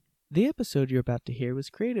The episode you're about to hear was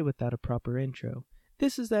created without a proper intro.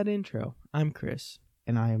 This is that intro. I'm Kris.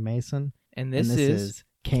 And I am Mason. And this is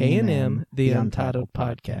K&M, the Untitled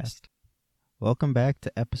Podcast. Welcome back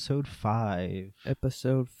to episode 5.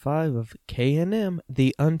 Episode 5 of K&M,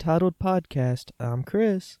 the Untitled Podcast. I'm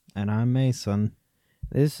Kris. And I'm Mason.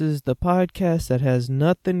 This is the podcast that has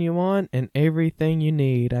nothing you want and everything you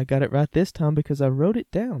need. I got it right this time because I wrote it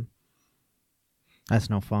down. That's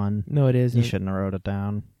no fun. No, it isn't. You shouldn't have wrote it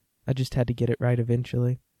down. I just had to get it right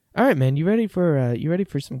eventually. All right, man. You ready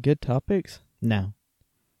for some good topics? No.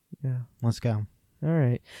 Yeah. Let's go. All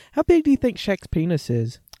right. How big do you think Shaq's penis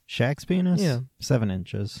is? Shaq's penis? Yeah. 7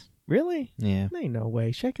 inches. Really? Yeah. Ain't no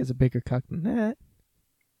way. Shaq has a bigger cock than that.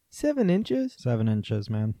 7 inches? 7 inches,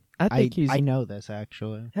 man. I think he's... I know this,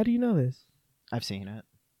 actually. How do you know this? I've seen it.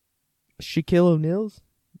 Shaquille O'Neal's?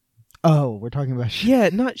 Oh, we're talking about Shaq. Yeah,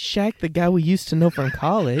 not Shaq, the guy we used to know from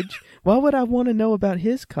college. Why would I want to know about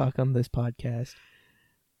his cock on this podcast?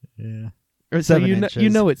 Yeah. Or so 7 you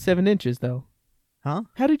know it's 7 inches though. Huh?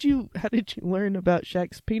 How did you learn about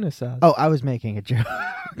Shaq's penis size? Oh, I was making a joke.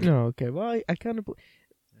 No, okay. Well, I kind of...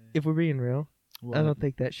 If we're being real, What? I don't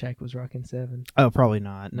think that Shaq was rocking 7. Oh, probably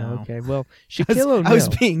not. No. Okay, well, Shaquille O'Neal... I was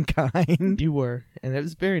being kind. You were, and it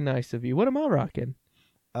was very nice of you. What am I rocking?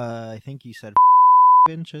 I think you said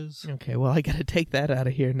inches. Okay, well, I gotta take that out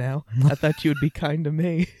of here now. I thought you would be kind to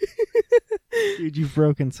me. Dude, you've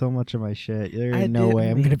broken so much of my shit. There I ain't no way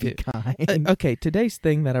I'm didn't going to mean be to. kind. Okay, today's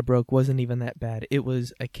thing that I broke wasn't even that bad. It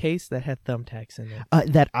was a case that had thumbtacks in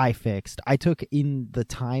it. That I fixed. I took in the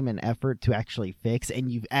time and effort to actually fix,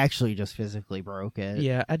 and you've actually just physically broke it.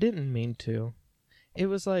 Yeah, I didn't mean to. It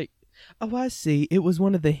was like, oh, I see. It was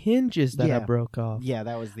one of the hinges that I broke off. Yeah,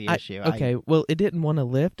 that was the issue. Okay, well, it didn't want to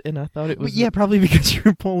lift, and I thought it was... Yeah, probably because you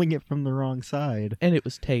were pulling it from the wrong side. And it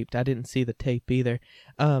was taped. I didn't see the tape either.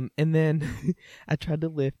 And then I tried to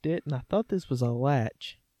lift it, and I thought this was a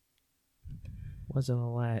latch. Wasn't a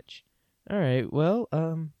latch. All right, well,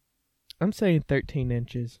 I'm saying 13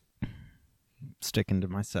 inches. Sticking to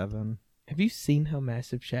my 7. Have you seen how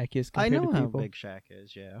massive Shaq is I compared know to how people? big Shaq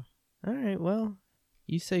is, yeah. All right, well,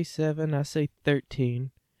 you say 7, I say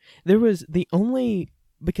 13. There was the only...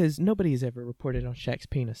 Because nobody has ever reported on Shaq's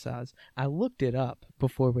penis size. I looked it up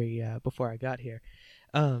before I got here.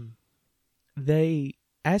 They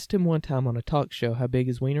asked him one time on a talk show how big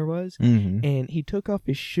his wiener was, and he took off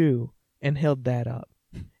his shoe and held that up.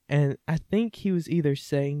 And I think he was either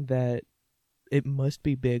saying that it must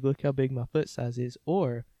be big, look how big my foot size is,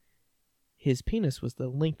 or his penis was the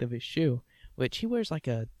length of his shoe, which he wears like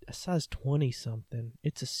a size 20-something.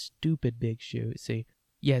 It's a stupid big shoe. See,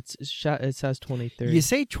 yeah, it's size 23. You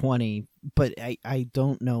say 20, but I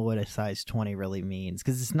don't know what a size 20 really means,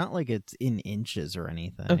 because it's not like it's in inches or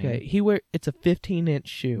anything. Okay, it's a 15-inch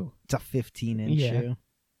shoe. It's a 15-inch Yeah. shoe?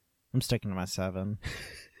 I'm sticking to my 7.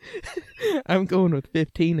 I'm going with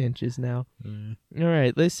 15 inches now. All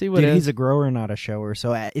right, let's see what Dude, else. he's a grower, not a shower,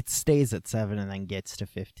 so it stays at 7 and then gets to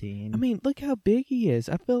 15. I mean, look how big he is.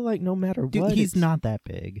 I feel like no matter Dude, what... he's not that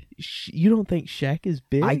big. You don't think Shaq is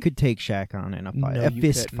big? I could take Shaq on in a fight. No, A you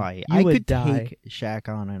fist couldn't. fight. You I would could die. take Shaq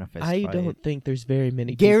on in a fist I fight. don't think there's very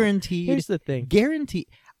many people. Guaranteed. Here's the thing. Guaranteed.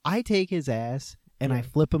 I take his ass and I Yeah.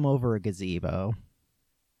 flip him over a gazebo.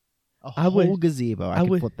 I would- whole gazebo. I I could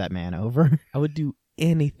would- flip that man over. I would do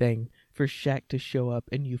anything for Shaq to show up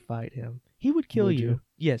and you fight him. He would kill Would you. you?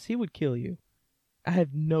 Yes, he would kill you. I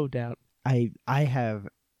have no doubt. I have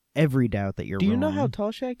every doubt that you're Do you know wrong. how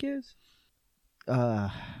tall Shaq is? I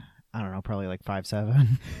don't know, probably like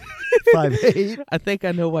 5'7", 5'8". I think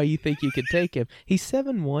I know why you think you could take him. He's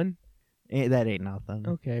 7'1". That ain't nothing.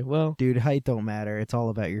 Okay, well, Dude, height don't matter. It's all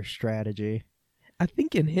about your strategy. I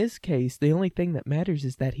think in his case, the only thing that matters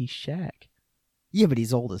is that he's Shaq. Yeah, but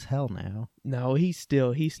he's old as hell now. No, he's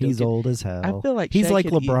still He's good. old as hell. I feel like he's Shaq like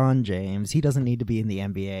could LeBron James. He doesn't need to be in the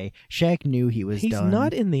NBA. Shaq knew he was He's done.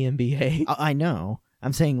 not in the NBA. I know.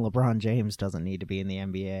 I'm saying LeBron James doesn't need to be in the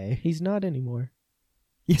NBA. He's not anymore.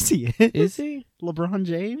 Yes, he is. Is he? LeBron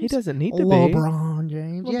James? He doesn't need to be. LeBron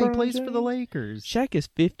James. Yeah, he LeBron plays for the James. Lakers. Shaq is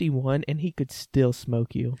 51 and he could still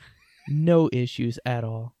smoke you. No issues at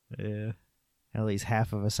all. Yeah. Hell, he's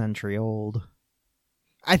half of a century old.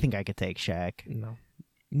 I think I could take Shaq. No.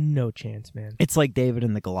 No chance, man. It's like David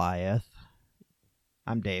and the Goliath.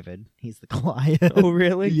 I'm David. He's the Goliath. Oh,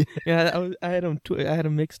 really? Yeah. Yeah, I had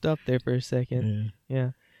him mixed up there for a second.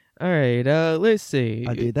 Yeah. All right, let's see.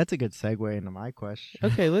 Oh, dude, that's a good segue into my question.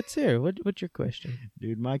 Okay, let's hear. What's your question?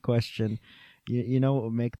 Dude, my question. You know what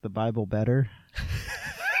would make the Bible better?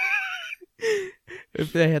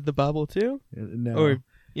 If they had the Bible too? No. Or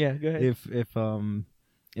yeah, go ahead.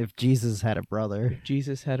 If Jesus had a brother. If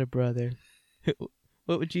Jesus had a brother.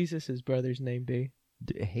 What would Jesus' brother's name be?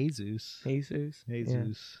 Jesus. Jesus. Yeah.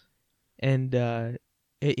 And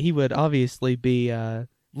he would obviously be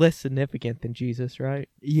less significant than Jesus, right?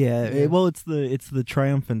 Yeah. Well, it's the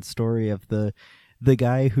triumphant story of the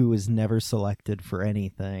guy who was never selected for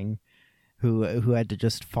anything, who had to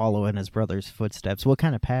just follow in his brother's footsteps. What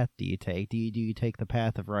kind of path do you take? Do you take the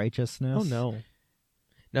path of righteousness? Oh no.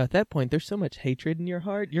 No, at that point, there's so much hatred in your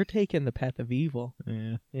heart. You're taking the path of evil.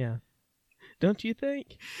 Yeah. Yeah. Don't you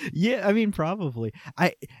think? Yeah, I mean, probably.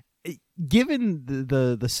 Given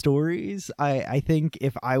the stories, I think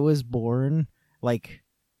if I was born, like,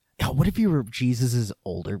 what if you were Jesus's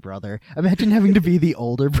older brother? Imagine having to be the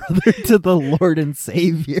older brother to the Lord and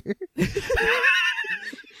Savior.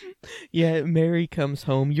 Yeah, Mary comes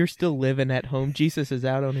home. You're still living at home. Jesus is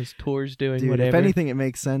out on his tours doing whatever. If anything, it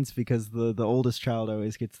makes sense because the oldest child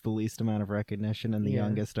always gets the least amount of recognition and the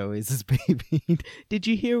youngest always is babied. Did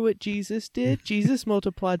you hear what Jesus did? Jesus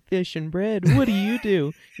multiplied fish and bread. What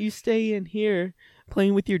do? You stay in here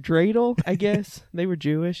playing with your dreidel, I guess. They were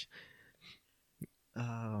Jewish.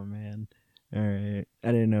 Oh, man. All right. I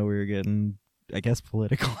didn't know we were getting, I guess,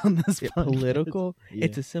 political on this podcast. Political? Yeah.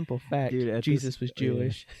 It's a simple fact. Dude, Jesus was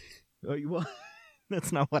Jewish. Oh, well,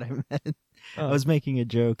 that's not what I meant. Oh. I was making a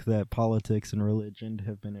joke that politics and religion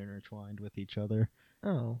have been intertwined with each other.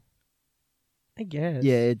 Oh, I guess.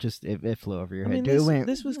 Yeah, it flew over your head.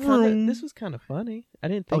 This was kind of funny. I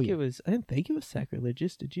didn't think it was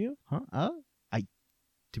sacrilegious. Did you? Huh?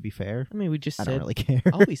 To be fair, I mean, we just I said don't really care.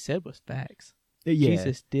 all we said was facts. Yeah.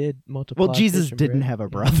 Jesus did multiply. Well, Jesus fish and didn't bread. have a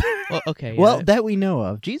brother. Well, okay. Well, that we know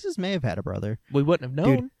of. Jesus may have had a brother. We wouldn't have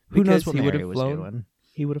known. Dude, who knows what he would Mary have was flown. doing?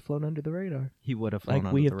 He would have flown under the radar. He would have flown like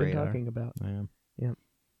under we the have been radar. talking about. Yeah.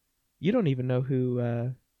 You don't even know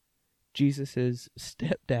who Jesus's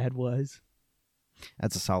stepdad was.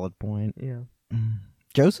 That's a solid point. Yeah.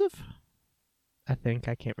 Joseph? I think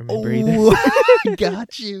I can't remember either.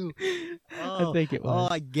 Got you. I think it was.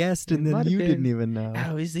 Oh, I guessed, and then you didn't even know.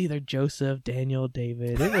 Oh, it was either Joseph, Daniel,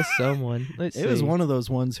 David. It was someone. It was one of those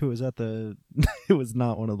ones who was at the. It was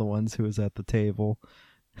not one of the ones who was at the table.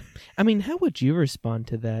 I mean, how would you respond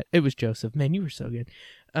to that? It was Joseph. Man, you were so good.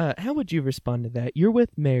 How would you respond to that? You're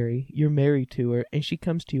with Mary. You're married to her, and she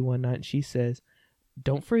comes to you one night and she says,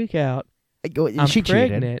 "Don't freak out. I'm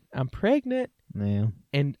pregnant. I'm pregnant." Yeah.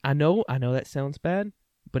 And I know that sounds bad,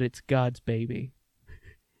 but it's God's baby.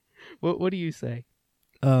 What do you say?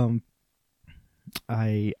 I'd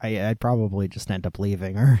probably just end up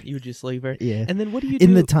leaving her. You would just leave her? Yeah. And then what do you do?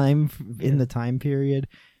 In the time period,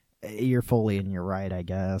 you're fully in your right, I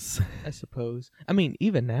guess. I suppose. I mean,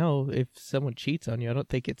 even now, if someone cheats on you, I don't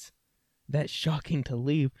think it's that shocking to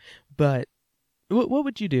leave. But what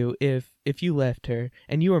would you do if you left her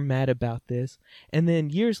and you were mad about this, and then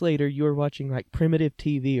years later you were watching like primitive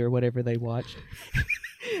TV or whatever they watched,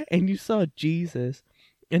 and you saw Jesus,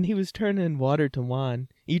 and he was turning water to wine?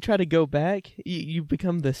 You try to go back, you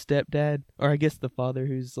become the stepdad, or I guess the father,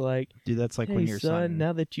 who's like, dude, that's like hey, when your son,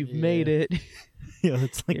 now that you've made it. Yeah,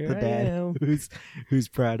 it's like Here the I dad am. who's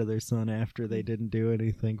proud of their son after they didn't do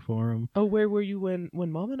anything for him. Oh, where were you when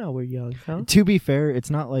Mom and I were young, huh? To be fair, it's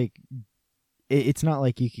not like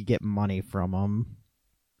you could get money from him.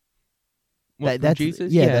 That's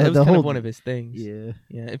Jesus. Yeah, that was kind of one of his things. Yeah.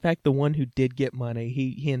 In fact, the one who did get money,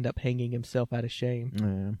 he ended up hanging himself out of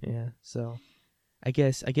shame. Yeah. So, I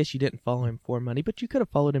guess you didn't follow him for money, but you could have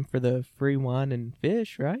followed him for the free wine and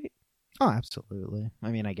fish, right? Oh, absolutely. I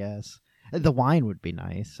mean, I guess the wine would be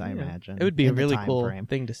nice. I imagine it would be a really cool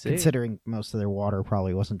thing to see, considering most of their water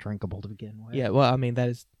probably wasn't drinkable to begin with. Yeah. Well, I mean, that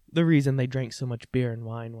is the reason they drank so much beer and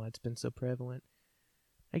wine. Why it's been so prevalent.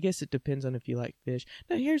 I guess it depends on if you like fish.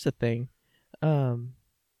 Now, here's the thing.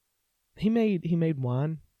 He made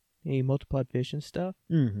wine. He multiplied fish and stuff.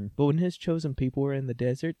 Mm-hmm. But when his chosen people were in the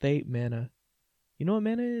desert, they ate manna. You know what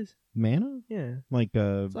manna is? Manna? Yeah.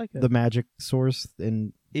 It's like the magic source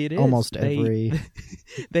in it is. Almost every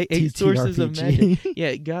they ate sources of magic. TTRPG.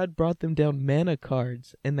 Yeah, God brought them down manna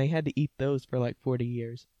cards, and they had to eat those for like 40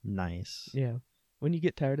 years. Nice. Yeah. When you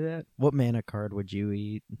get tired of that? What mana card would you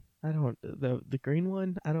eat? I don't. The green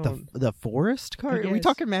one? I don't. The forest card? Are we guess.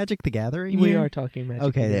 talking Magic the Gathering? We here? are talking Magic.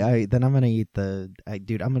 Okay, then I'm gonna eat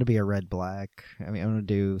dude, I'm gonna be a red black. I mean, I'm gonna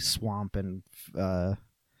do swamp and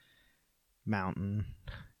mountain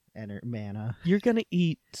and mana. You're gonna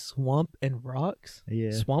eat swamp and rocks?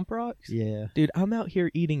 Yeah. Swamp rocks? Yeah. Dude, I'm out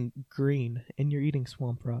here eating green, and you're eating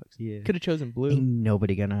swamp rocks. Yeah. Could have chosen blue. Ain't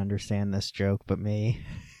nobody gonna understand this joke but me.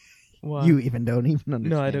 Why? You even don't even understand.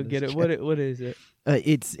 No, I don't get it. Joke. What is it?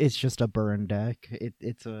 It's just a burn deck.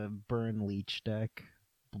 It's a burn leech deck,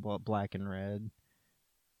 black and red.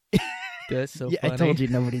 That's so Yeah, funny. I told you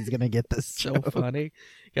nobody's gonna get this. So joke. funny.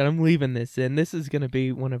 God, I'm leaving this in. This is gonna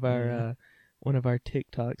be one of our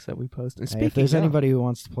TikToks that we post. And Hey, if there's anybody who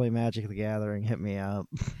wants to play Magic the Gathering, hit me up.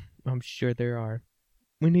 I'm sure there are.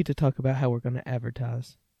 We need to talk about how we're gonna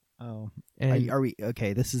advertise. Oh, And are we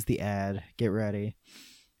okay? This is the ad. Get ready.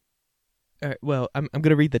 all right, well, I'm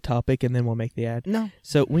gonna read the topic and then we'll make the ad. No.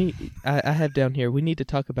 So I have down here. We need to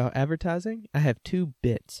talk about advertising. I have 2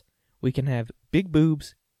 bits. We can have big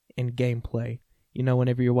boobs and gameplay. You know,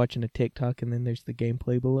 whenever you're watching a TikTok and then there's the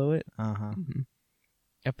gameplay below it. Uh-huh. Mm-hmm.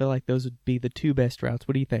 I feel like those would be the 2 best routes.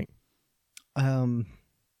 What do you think?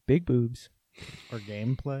 Big boobs or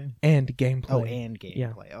gameplay and gameplay. Oh, and gameplay.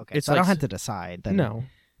 Yeah. Okay, it's so like, I don't have to decide. Then. No,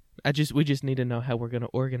 we just need to know how we're gonna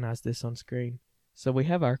organize this on screen. So we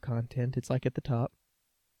have our content. It's like at the top.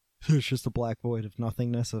 It's just a black void of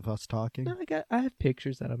nothingness of us talking. No, I have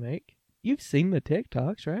pictures that I make. You've seen the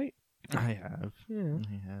TikToks, right? I have. Yeah.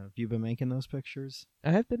 I have. You been making those pictures?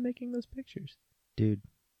 I have been making those pictures. Dude,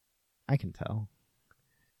 I can tell.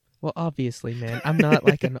 Well, obviously, man. I'm not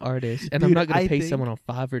like an artist, and Dude, I'm not going to pay think, someone on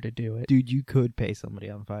Fiverr to do it. Dude, you could pay somebody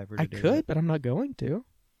on Fiverr to do it. I could, but I'm not going to.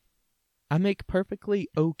 I make perfectly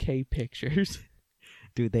okay pictures.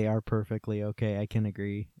 Dude, they are perfectly okay. I can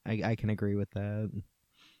agree. I can agree with that.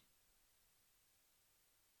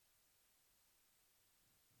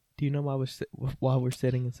 Do you know why we're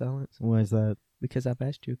sitting in silence? Why is that? Because I've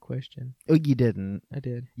asked you a question. Oh, you didn't. I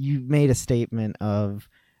did. You made a statement of,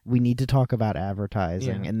 we need to talk about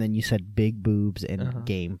advertising, and then you said big boobs and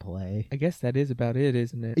gameplay. I guess that is about it,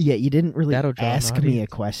 isn't it? Yeah, you didn't really ask me a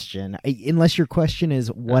question. Unless your question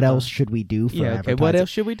is, what else should we do for advertising? Okay, what else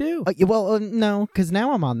should we do? No, because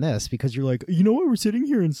now I'm on this, because you're like, you know why we're sitting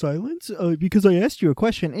here in silence? Because I asked you a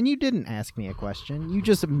question, and you didn't ask me a question. You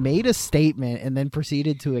just made a statement and then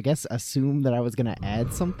proceeded to, I guess, assume that I was going to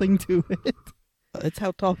add something to it. That's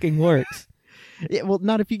how talking works. Yeah, well,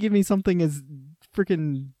 not if you give me something as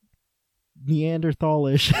freaking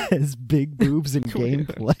Neanderthalish as big boobs and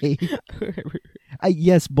gameplay.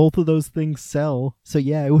 Yes, both of those things sell. So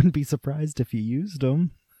yeah, I wouldn't be surprised if you used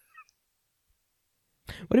them.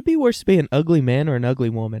 Would it be worse to be an ugly man or an ugly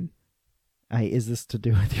woman? Is this to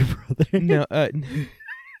do with your brother? No,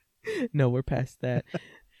 no, we're past that.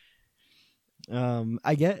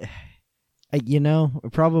 I get,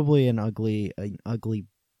 probably an ugly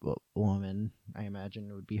woman. I imagine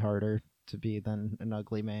it would be harder to be than an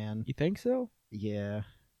ugly man. You think so? Yeah.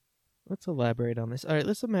 Let's elaborate on this. All right,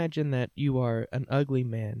 let's imagine that you are an ugly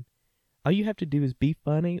man. All you have to do is be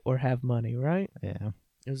funny or have money, right? Yeah.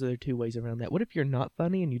 Those are the 2 ways around that. What if you're not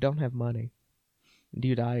funny and you don't have money? Do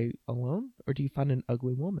you die alone or do you find an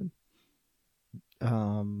ugly woman?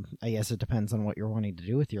 I guess it depends on what you're wanting to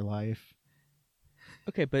do with your life.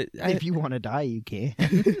 Okay, but if you want to die, you can.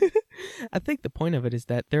 I think the point of it is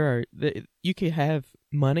that you could have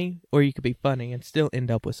money or you could be funny and still end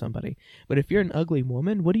up with somebody. But if you're an ugly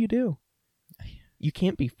woman, what do? You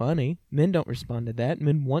can't be funny. Men don't respond to that.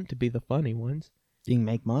 Men want to be the funny ones. You can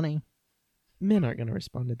make money. Men aren't going to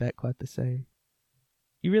respond to that quite the same.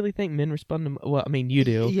 You really think men respond to... Well, I mean, you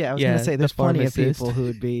do. Yeah, I was going to say there's plenty of people who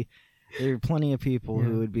would be... There are plenty of people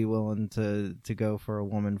who would be willing to go for a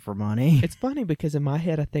woman for money. It's funny because in my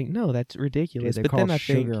head I think, no, that's ridiculous. Dude, but then I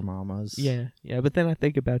think sugar mamas. Yeah, but then I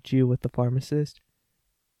think about you with the pharmacist.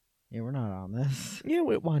 Yeah, we're not on this. Yeah,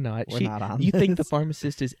 why not? We're not on You this. think the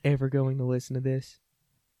pharmacist is ever going to listen to this?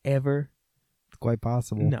 Ever? It's quite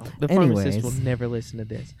possible. No, the pharmacist will never listen to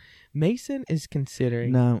this. Mason is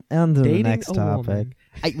considering on to the dating next a topic. woman.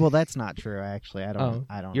 Well, that's not true, actually. I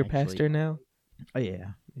don't. You're pastor now? Oh, yeah.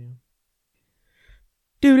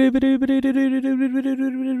 Here's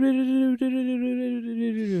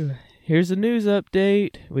a news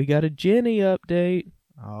update. We got a Jenny update.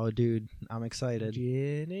 Oh, dude, I'm excited.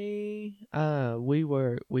 Jenny. I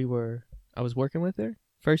was working with her.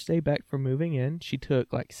 First day back from moving in. She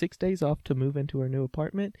took like 6 days off to move into her new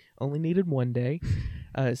apartment. Only needed 1 day.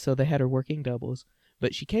 So they had her working doubles.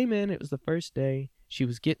 But she came in. It was the first day. She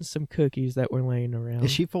was getting some cookies that were laying around.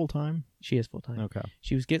 Is she full-time? She is full-time. Okay.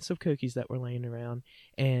 She was getting some cookies that were laying around,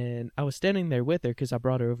 and I was standing there with her because I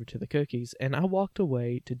brought her over to the cookies, and I walked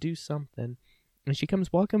away to do something, and she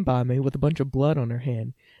comes walking by me with a bunch of blood on her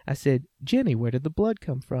hand. I said, Jenny, where did the blood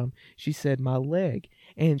come from? She said, my leg,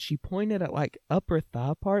 and she pointed at, like, upper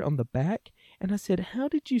thigh part on the back, and I said, how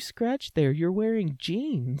did you scratch there? You're wearing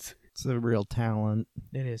jeans. It's a real talent.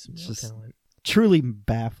 It is some real talent. Truly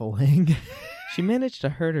baffling. She managed to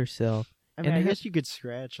hurt herself. I mean, I guess you could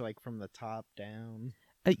scratch, like, from the top down.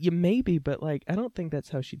 You maybe, but, like, I don't think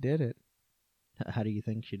that's how she did it. How do you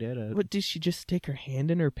think she did it? What, did she just stick her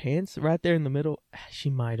hand in her pants right there in the middle?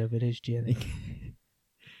 She might have. It is Jenny.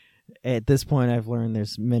 At this point, I've learned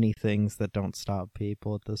there's many things that don't stop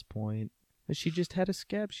people at this point. But she just had a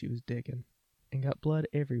scab she was digging and got blood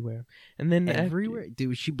everywhere. And then everywhere? Dude,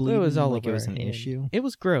 was she bleeding? It was all like over it was her an hand. issue? It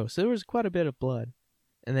was gross. There was quite a bit of blood.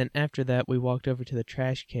 And then after that, we walked over to the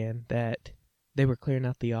trash can that they were clearing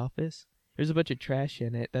out the office. There's a bunch of trash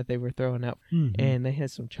in it that they were throwing out, and they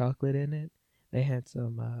had some chocolate in it. They had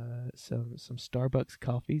some Starbucks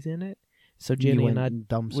coffees in it. So Jenny and I,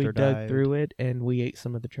 we dug through it, and we ate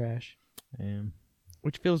some of the trash. Yeah.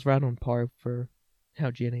 Which feels right on par for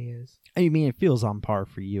how Jenny is. I mean, it feels on par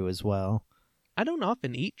for you as well. I don't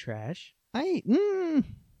often eat trash. Dude,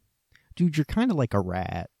 you're kind of like a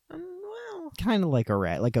rat. Well, kind of like a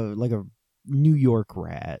rat, like a New York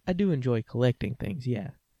rat. I do enjoy collecting things,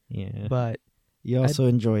 yeah. Yeah. But you also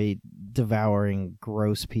enjoy devouring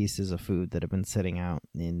gross pieces of food that have been sitting out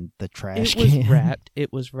in the trash can.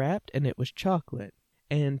 It was wrapped, and it was chocolate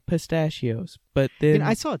and pistachios. But then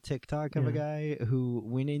I saw a TikTok of a guy who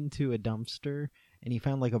went into a dumpster and he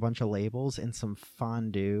found like a bunch of labels and some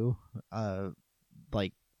fondue,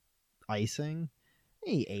 like icing.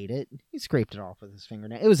 He ate it. He scraped it off with his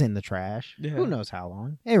fingernail. It was in the trash. Yeah. Who knows how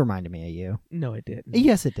long? It reminded me of you. No, it didn't.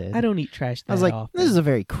 Yes, it did. I don't eat trash that often. I was like, this is a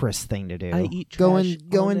very Chris thing to do. I eat trash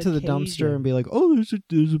Go into the dumpster and be like, oh,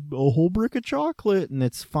 there's a whole brick of chocolate, and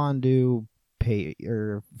it's fondue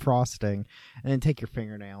or frosting, and then take your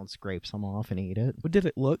fingernail and scrape some off and eat it. But did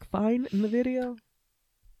it look fine in the video?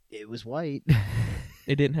 It was white.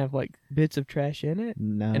 It didn't have like bits of trash in it?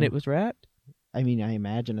 No. And it was wrapped? I mean, I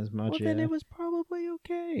imagine as much. Well, then it was probably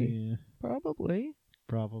okay. Yeah. Probably.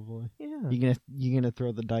 Yeah. You gonna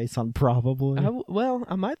throw the dice on probably? Well,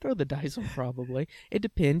 I might throw the dice on probably. It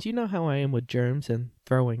depends. You know how I am with germs and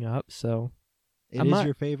throwing up, so it is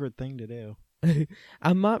your favorite thing to do.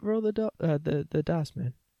 I might roll the dice,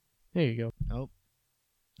 man. There you go. Oh,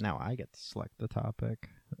 now I get to select the topic.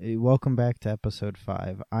 Welcome back to episode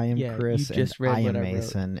 5. I am Kris and I am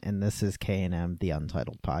Mason, and this is K&M, the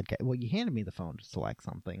Untitled Podcast. Well, you handed me the phone to select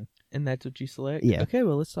something. And that's what you select? Yeah. Okay,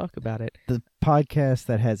 well, let's talk about it. The podcast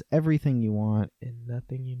that has everything you want. And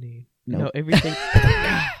nothing you need. Nope. No, everything.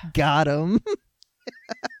 Got him.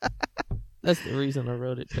 That's the reason I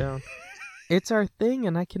wrote it down. It's our thing,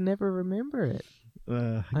 and I can never remember it.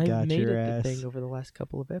 I made it the thing over the last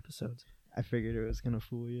couple of episodes. I figured it was going to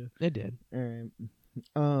fool you. It did. All right.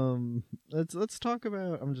 Let's talk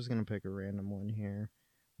about, I'm just gonna pick a random one here.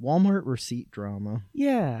 Walmart receipt drama.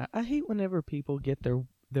 Yeah, I hate whenever people get their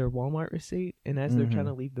Walmart receipt, and as they're trying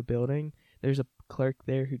to leave the building, there's a clerk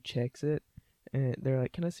there who checks it, and they're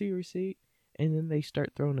like, "Can I see your receipt?" And then they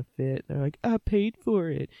start throwing a fit. They're like, "I paid for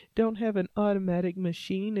it. Don't have an automatic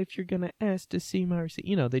machine if you're gonna ask to see my receipt."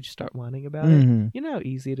 You know, they just start whining about it. You know how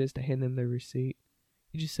easy it is to hand them their receipt.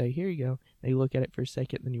 You just say, "Here you go." They look at it for a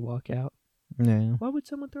second, then you walk out. Yeah. Why would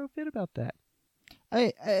someone throw a fit about that?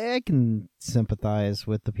 I can sympathize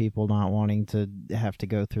with the people not wanting to have to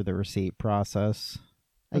go through the receipt process.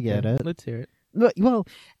 I get it. Let's hear it. Well,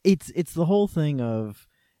 it's the whole thing of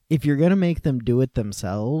if you're gonna make them do it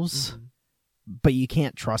themselves, but you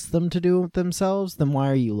can't trust them to do it themselves, then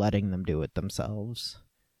why are you letting them do it themselves?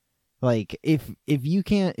 Like if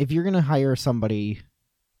you're gonna hire somebody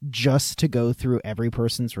just to go through every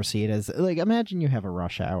person's receipt, as like imagine you have a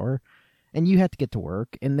rush hour. And you have to get to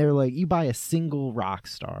work, and they're like, you buy a single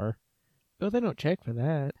Rockstar. Oh, they don't check for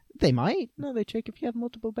that. They might. No, they check if you have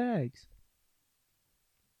multiple bags.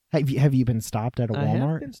 Have you been stopped at a Walmart?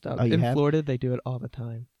 I have been stopped. In Florida, they do it all the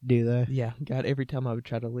time. Do they? Yeah. God, every time I would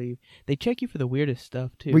try to leave. They check you for the weirdest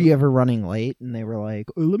stuff, too. Were you ever running late, and they were like,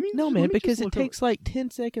 No, man, because it takes like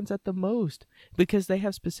 10 seconds at the most. Because they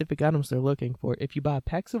have specific items they're looking for. If you buy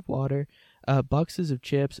packs of water, boxes of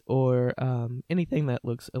chips, or anything that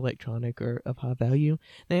looks electronic or of high value,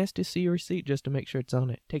 they ask to see your receipt just to make sure it's on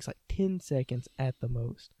it. It takes like 10 seconds at the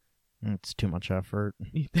most. It's too much effort.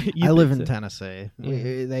 You I live in Tennessee.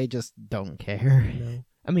 Yeah. They just don't care. No.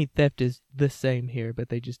 I mean, theft is the same here, but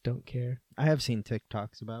they just don't care. I have seen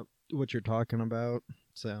TikToks about what you're talking about,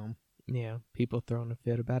 so... Yeah, people throwing a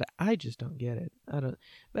fit about it. I just don't get it.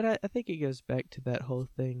 But I think it goes back to that whole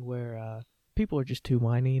thing where people are just too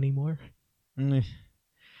whiny anymore.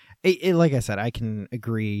 Like I said, I can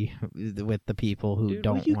agree with the people who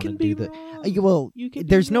don't want to do that. Well,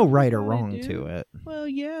 there's no right or wrong to it. Well,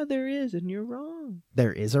 yeah, there is, and you're wrong.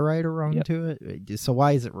 There is a right or wrong to it? So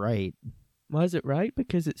why is it right? Why is it right?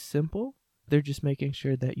 Because it's simple. They're just making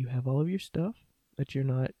sure that you have all of your stuff, that you're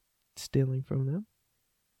not stealing from them,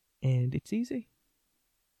 and it's easy.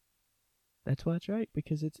 That's why it's right,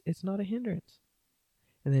 because it's not a hindrance.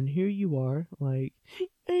 And then here you are, like,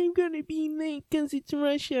 I'm going to be late because it's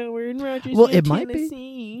rush hour in Rogers,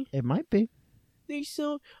 Tennessee. It might be.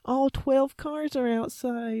 all 12 cars are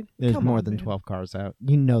outside. There's Come more on, than man. 12 cars out.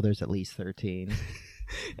 You know there's at least 13.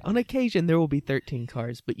 On occasion, there will be 13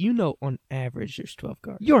 cars, but on average, there's 12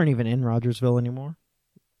 cars. You aren't even in Rogersville anymore.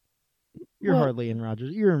 You're Well, hardly in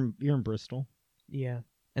Rogers. You're in Bristol. Yeah,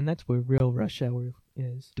 and that's where real rush hour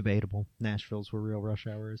is. Debatable. Nashville's where real rush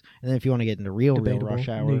hour is. And then if you want to get into real rush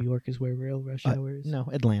hour... New York is where real rush hour is. No,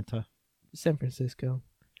 Atlanta. San Francisco.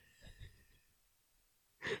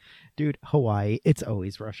 Dude, Hawaii, it's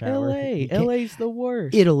always rush hour. LA's the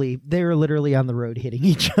worst. Italy, they're literally on the road hitting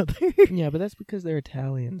each other. Yeah, but that's because they're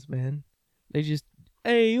Italians, man. They just,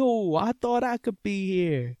 hey, yo, I thought I could be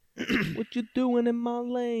here. What you doing in my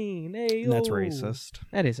lane? Hey, yo. That's racist.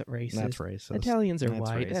 That isn't racist. That's racist. Italians are That's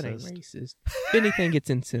white. racist. That ain't racist. If anything, it's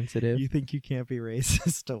insensitive. You think you can't be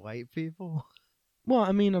racist to white people? Well,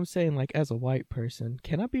 I mean, I'm saying, like, as a white person,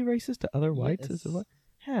 can I be racist to other whites? Yes.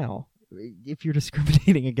 How? If you're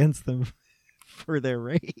discriminating against them for their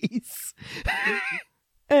race.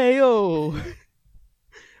 Hey, yo.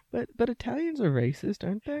 But Italians are racist,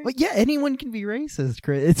 aren't they? But yeah, anyone can be racist,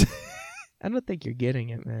 Chris. I don't think you're getting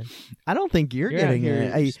it, man. I don't think you're out getting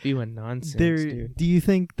here it. spewing nonsense, dude. Do you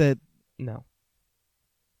think that... No.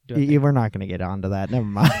 We're not going to get onto that. Never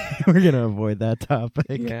mind. We're going to avoid that topic.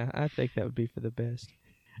 Yeah, I think that would be for the best.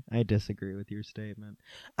 I disagree with your statement.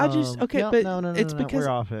 But it's because we're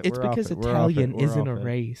off it. It's because Italian isn't a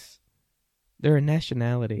race. They're a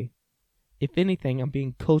nationality. If anything, I'm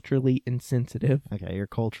being culturally insensitive. Okay, you're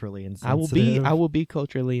culturally insensitive. I will be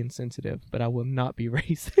culturally insensitive, but I will not be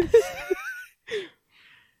racist.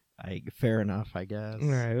 Fair enough, I guess. All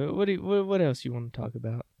right. What else you want to talk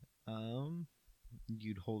about?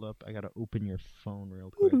 You'd hold up. I gotta open your phone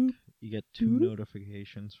real quick. You get 2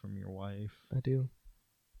 notifications from your wife. I do.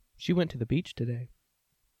 She went to the beach today.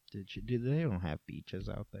 Did she? They don't have beaches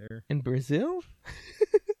out there in Brazil?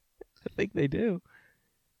 I think they do.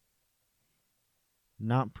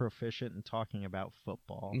 Not proficient in talking about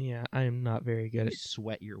football. Yeah, I am not very good at...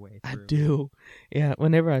 sweat your way through. I do. Yeah,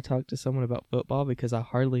 whenever I talk to someone about football, because I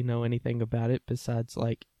hardly know anything about it besides,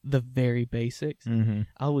 like, the very basics, I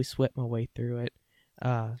always sweat my way through it.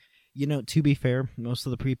 To be fair, most of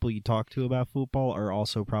the people you talk to about football are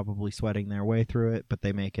also probably sweating their way through it, but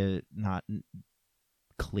they make it not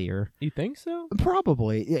clear. You think so?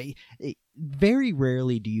 Probably. Very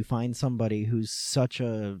rarely do you find somebody who's such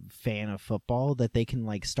a fan of football that they can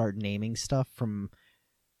like start naming stuff from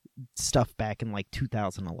stuff back in like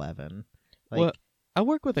 2011. Well, I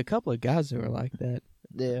work with a couple of guys who are like that.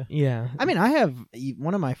 Yeah. Yeah. I mean, I have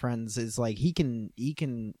one of my friends is like he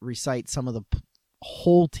can recite some of the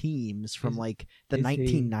whole teams from like the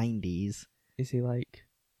 1990s. Is he like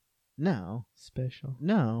no special?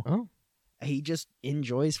 No. Oh. He just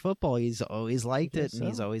enjoys football. He's always liked it, and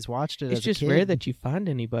he's always watched it. It's just rare that you find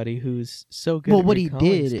anybody who's so good. Well, at what he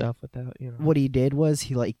did, stuff without, what he did was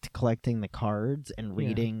he liked collecting the cards and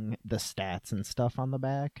reading the stats and stuff on the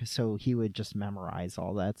back. So he would just memorize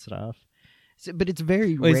all that stuff. So, but it's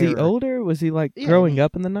very rare. Was he older? Was he like growing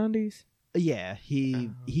up in the 90s? Yeah,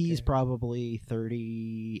 he's probably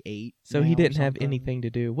 38. So he didn't have anything to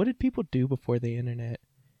do. What did people do before the internet?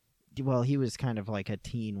 Well, he was kind of like a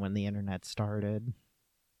teen when the internet started.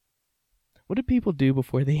 What did people do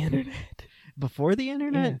before the internet? Before the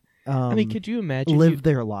internet? Yeah. I mean, could you imagine? Live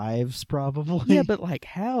their lives, probably. Yeah, but like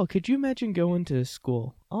how? Could you imagine going to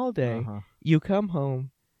school all day? You come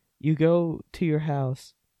home, you go to your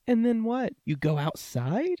house, and then what? You go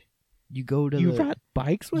outside? You go to you ride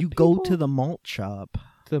bikes with people? You go to the malt shop.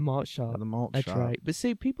 The malt shop. That's right. But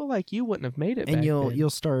see, people like you wouldn't have made it. And you'll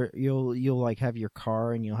like have your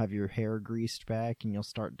car and you'll have your hair greased back and you'll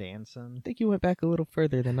start dancing. I think you went back a little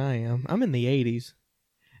further than I am. I'm in the 80s.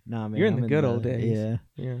 Nah, man, you're in the good old days.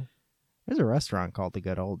 Yeah. There's a restaurant called the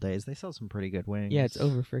Good Old Days. They sell some pretty good wings. Yeah, it's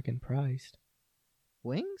over freaking priced.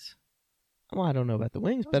 Wings? Well, I don't know about the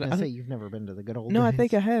wings, but I say you've never been to the Good Old Days. No, I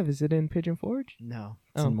think I have. Is it in Pigeon Forge? No,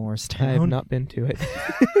 it's in Morristown. I have not been to it.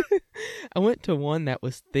 I went to one that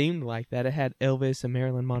was themed like that. It had Elvis and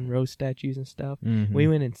Marilyn Monroe statues and stuff. Mm-hmm. We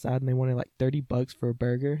went inside and they wanted like $30 for a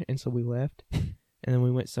burger, and so we left. And then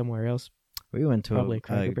we went somewhere else. We went to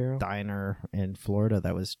a diner in Florida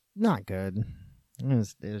that was not good.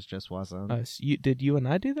 It just wasn't. Did you and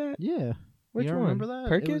I do that? Yeah. Which one? Remember that?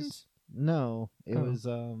 Perkins? It was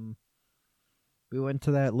we went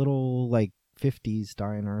to that little like 50s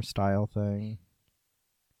diner style thing.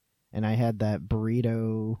 And I had that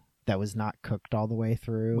burrito that was not cooked all the way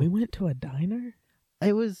through. We went to a diner?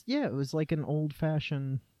 It was like an old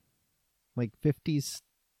fashioned like 50s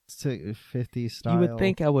style. You would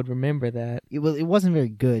think I would remember that. It wasn't very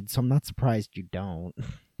good, so I'm not surprised you don't.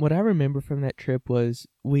 what I remember from that trip was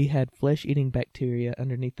we had flesh-eating bacteria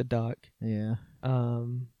underneath the dock. Yeah.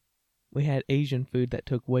 We had Asian food that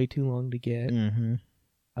took way too long to get. Mm-hmm.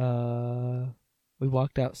 We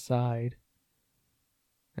walked outside.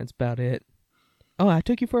 That's about it. Oh, I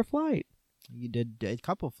took you for a flight. You did a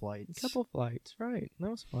couple flights. Right. That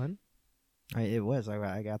was fun. It was.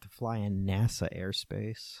 I got to fly in NASA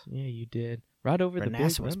airspace. Yeah, you did. Right over but the big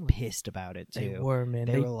NASA was runway. pissed about it, too. They were, man.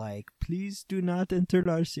 They were like, please do not enter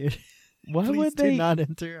our Why Please would do they not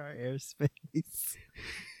enter our airspace.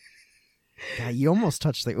 God, you almost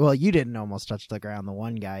touched the... Well, you didn't almost touch the ground. The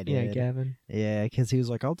one guy did. Yeah, Gavin. Yeah, because he was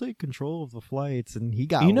like, I'll take control of the flights, and he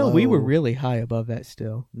got low. We were low. really high above that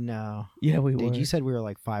still. No. Yeah, we were. Dude, you said we were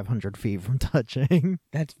like 500 feet from touching.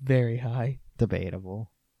 That's very high.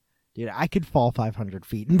 Debatable. Dude, I could fall 500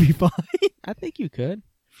 feet and be fine. I think you could.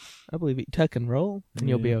 I believe you. Tuck and roll, and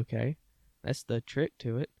you'll be okay. That's the trick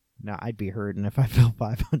to it. No, I'd be hurting if I fell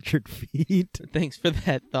 500 feet. Thanks for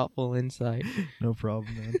that thoughtful insight. No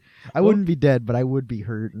problem, man. I wouldn't be dead, but I would be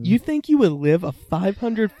hurting. You think you would live a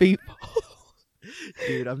 500 feet fall?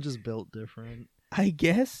 Dude, I'm just built different. I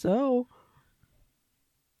guess so.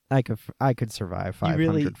 I could survive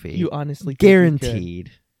 500 feet. You honestly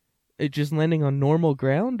guaranteed. It just landing on normal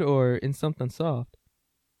ground or in something soft?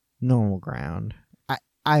 Normal ground.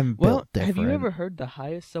 I'm built different. Have you ever heard the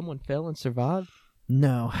highest someone fell and survived?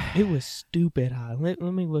 No. It was stupid high. Let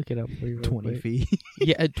me look it up for you. 20 feet.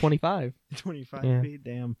 Yeah, 25. 25 feet,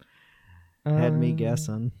 damn. Had me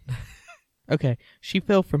guessing. Okay, she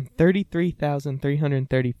fell from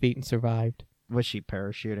 33,330 feet and survived. Was she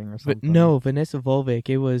parachuting or something? But no, Vanessa Volvic.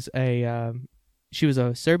 It was she was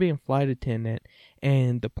a Serbian flight attendant,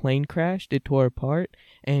 and the plane crashed. It tore apart,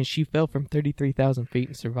 and she fell from 33,000 feet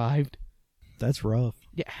and survived. That's rough.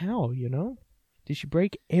 Yeah, how? Did she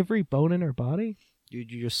break every bone in her body?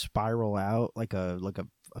 Dude, you just spiral out like a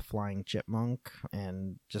flying chipmunk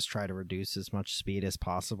and just try to reduce as much speed as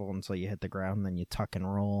possible until you hit the ground, and then you tuck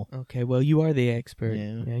and roll. Okay, well, you are the expert.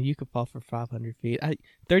 Yeah, you could fall for 500 feet.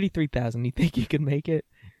 33,000, you think you can make it?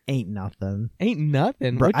 Ain't nothing. Ain't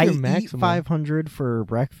nothing? Bro, What's your I maximum? eat 500 for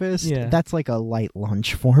breakfast. Yeah. That's like a light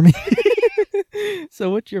lunch for me.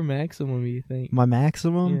 So what's your maximum, you think? My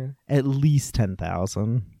maximum? Yeah. At least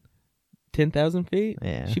 10,000. 10,000 feet?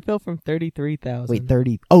 Yeah. She fell from 33,000. Wait,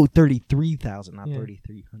 33,000, not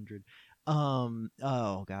 3,300.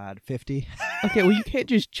 Oh God, 50. Okay, well, you can't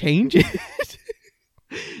just change it.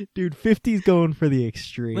 Dude, 50's going for the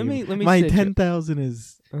extreme. Let me My 10,000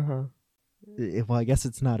 is... Uh-huh. Well, I guess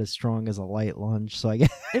it's not as strong as a light lunch, so I guess...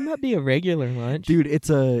 It might be a regular lunch. Dude, it's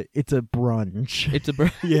a brunch. It's a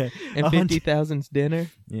brunch. Yeah. And 50,000's dinner.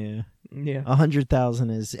 Yeah. Yeah. 100,000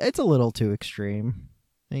 it's a little too extreme.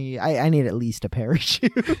 I need at least a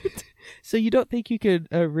parachute. So you don't think you could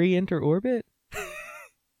re-enter orbit?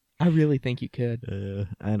 I really think you could.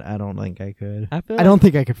 I don't think I could. I don't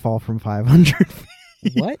think I could fall from 500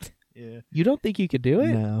 feet. What? Yeah. You don't think you could do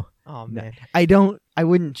it? No. Oh, man. I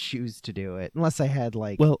wouldn't choose to do it unless I had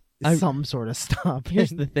some sort of stop.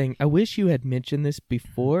 Here's the thing. I wish you had mentioned this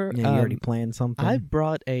before. Yeah, you already planned something. I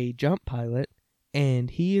brought a jump pilot, and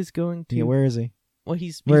he is going to... Yeah, where is he? Well,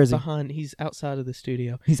 he's behind. He's outside of the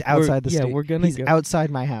studio. He's outside the studio. Yeah, we're gonna. He's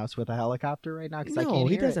outside my house with a helicopter right now. No,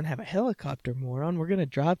 he doesn't have a helicopter, moron. We're gonna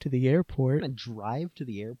drive to the airport. We're gonna drive to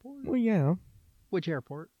the airport? Well, yeah. Which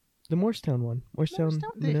airport? The Morristown one. Morristown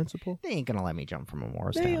Municipal. They ain't gonna let me jump from a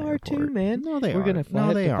Morristown They are airport. too, man. No, they are. We're gonna fly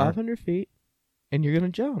up to are. 500 feet, and you're gonna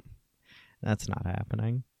jump. That's not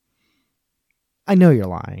happening. I know you're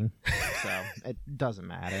lying, so it doesn't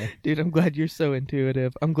matter. Dude, I'm glad you're so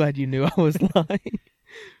intuitive. I'm glad you knew I was lying.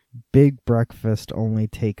 Big breakfast, only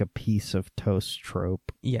take a piece of toast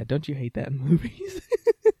trope. Yeah, don't you hate that in movies?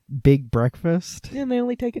 Big breakfast? Yeah, and they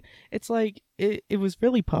only take it. It's like, it was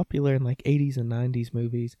really popular in like 80s and 90s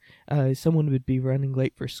movies. Someone would be running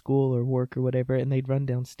late for school or work or whatever, and they'd run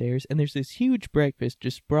downstairs, and there's this huge breakfast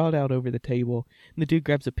just sprawled out over the table, and the dude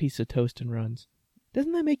grabs a piece of toast and runs.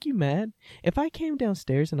 Doesn't that make you mad? If I came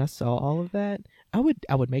downstairs and I saw all of that, I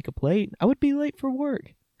would make a plate. I would be late for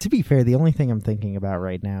work. To be fair, the only thing I'm thinking about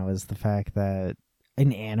right now is the fact that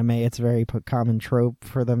in anime, it's a very common trope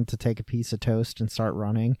for them to take a piece of toast and start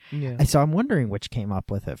running. Yeah. So I'm wondering which came up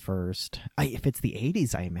with it first. If it's the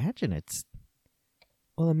 80s, I imagine it's...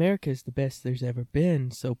 Well, America's the best there's ever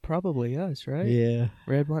been, so probably us, right? Yeah.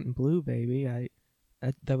 Red, white, and blue, baby.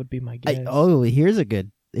 That would be my guess.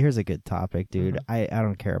 Here's a good topic, dude. Uh-huh. I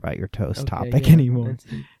don't care about your toast topic yeah, anymore.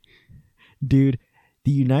 Dude,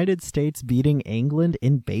 the United States beating England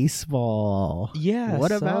in baseball. Yeah,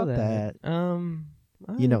 what I about saw that?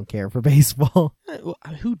 You You don't care for baseball.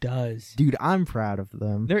 Who does? Dude, I'm proud of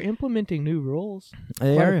them. They're implementing new rules.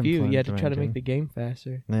 They Quite are a few. You had to try to implementing. make the game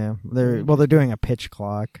faster. Yeah, they're doing a pitch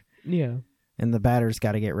clock. Yeah. And the batter's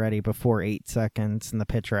got to get ready before 8 seconds, and the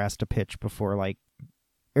pitcher has to pitch before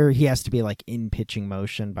or he has to be in pitching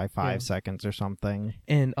motion by 5 seconds or something.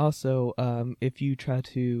 And also, if you try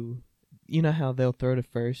to, you know how they'll throw to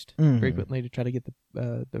first frequently to try to get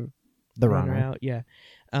the runner out. Yeah.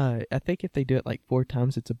 I think if they do it 4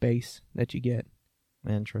 times, it's a base that you get.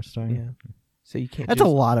 Interesting. Yeah. So you can't. That's a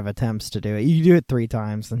lot of attempts to do it. You do it 3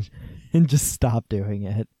 times and just stop doing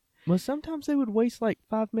it. Well, sometimes they would waste 5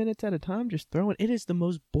 minutes at a time just throwing. It is the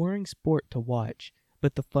most boring sport to watch,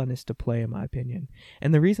 but the funnest to play, in my opinion.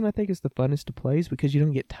 And the reason I think it's the funnest to play is because you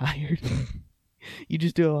don't get tired. You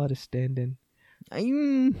just do a lot of standing.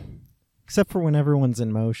 Except for when everyone's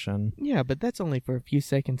in motion. Yeah, but that's only for a few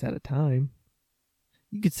seconds at a time.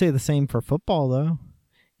 You could say the same for football, though.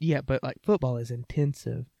 Yeah, but football is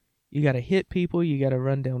intensive. You got to hit people, you got to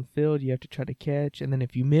run downfield, you have to try to catch, and then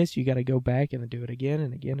if you miss, you got to go back and do it again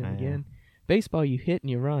and again and again. Baseball, you hit and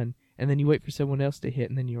you run, and then you wait for someone else to hit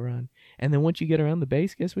and then you run. And then once you get around the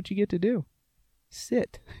base, guess what you get to do?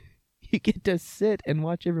 Sit. You get to sit and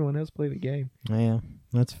watch everyone else play the game. Yeah,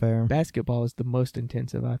 that's fair. Basketball is the most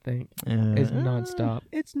intensive, I think. It's nonstop.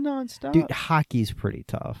 It's nonstop. Dude, hockey's pretty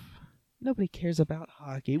tough. Nobody cares about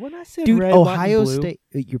hockey. When I said Dude, red, Ohio white, and blue, State,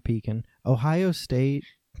 you're peeking. Ohio State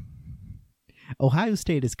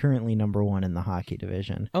is currently number 1 in the hockey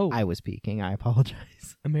division. Oh. I was peeking. I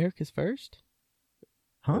apologize. America's first?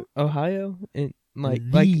 Huh? Ohio? And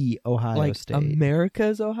Ohio State.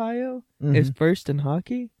 America's Ohio is first in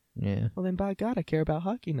hockey? Yeah. Well, then by God, I care about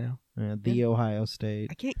hockey now. Yeah, Ohio State.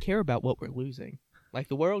 I can't care about what we're losing. Like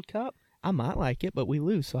the World Cup, I might like it, but we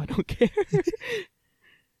lose, so I don't care.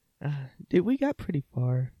 Dude, we got pretty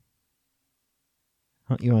far.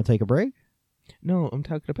 Huh, you want to take a break? No, I'm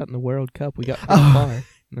talking about in the World Cup. We got pretty far, and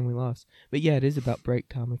then we lost. But yeah, it is about break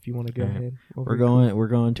time if you want to go ahead. We're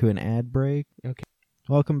going to an ad break. Okay.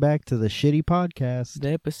 Welcome back to the Shitty Podcast. The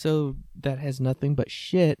episode that has nothing but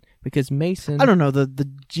shit because Mason... I don't know, the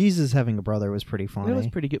Jesus having a brother was pretty funny. That was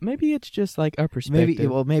pretty good. Maybe it's just our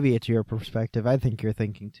perspective. Maybe it's your perspective. I think you're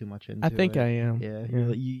thinking too much into it. I think I am. Yeah.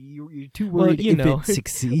 You're too worried if it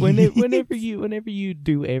succeeds. Whenever you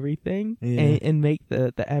do everything and make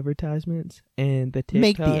the advertisements and the TikTok...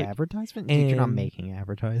 Make the advertisement? Dude, you're not making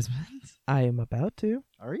advertisements. I am about to.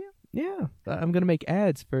 Are you? Yeah. I'm going to make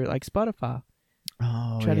ads for Spotify.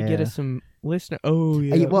 Oh, Try to get us some listener. Oh,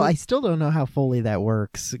 yeah. Well, I still don't know how fully that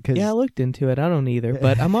works. Yeah, I looked into it. I don't either.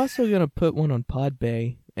 But I'm also going to put one on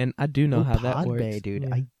Podbay, and I do know how that works. Podbay, dude.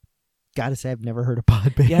 Yeah. I gotta say, I've never heard of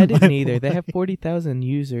Podbay. Yeah, I didn't either. They have 40,000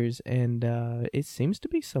 users, and it seems to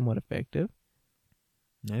be somewhat effective.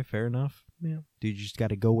 Yeah, fair enough. Yeah. Dude, you just got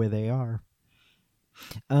to go where they are.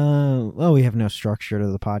 Well, we have no structure to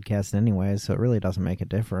the podcast anyway, so it really doesn't make a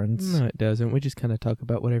difference. No, it doesn't. We just kind of talk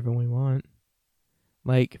about whatever we want.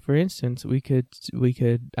 For instance, I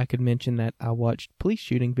could mention that I watched police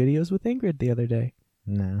shooting videos with Ingrid the other day.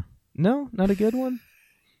 No, not a good one.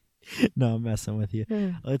 No, I'm messing with you.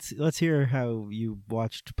 Yeah. Let's hear how you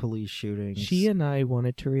watched police shootings. She and I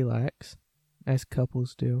wanted to relax, as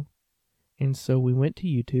couples do, and so we went to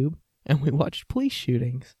YouTube and we watched police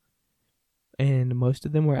shootings, and most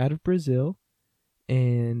of them were out of Brazil,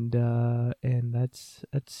 and that's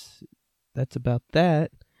about that.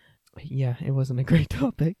 Yeah, it wasn't a great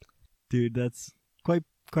topic. Dude, that's quite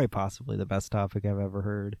possibly the best topic I've ever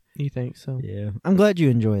heard. You think so? Yeah. I'm glad you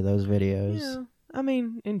enjoy those videos. Yeah. I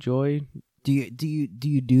mean, enjoy. Do you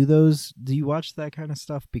do those? Do you watch that kind of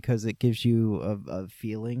stuff because it gives you a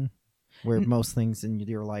feeling where most things in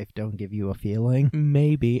your life don't give you a feeling?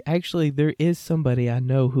 Maybe. Actually, there is somebody I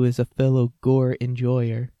know who is a fellow gore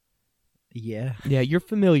enjoyer. Yeah. Yeah, you're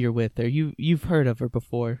familiar with her. You've heard of her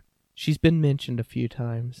before. She's been mentioned a few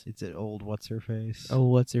times. It's an old what's-her-face. Oh,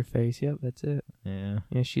 what's-her-face? Yep, that's it. Yeah.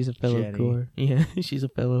 Yeah, she's a fellow Jenny. gore. Yeah, she's a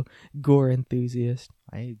fellow gore enthusiast.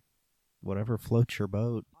 Whatever floats your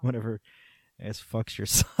boat. Whatever fucks your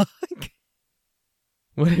sock.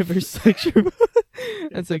 Whatever sucks your...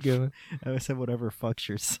 That's a good one. I said whatever fucks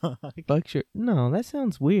your sock. Fucks your... No, that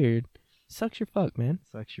sounds weird. Sucks your fuck, man.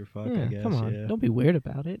 Sucks your fuck, Yeah, I guess. come on. Yeah. Don't be weird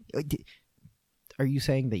about it. Are you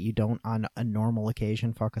saying that you don't, on a normal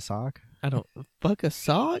occasion, fuck a sock? I don't... Fuck a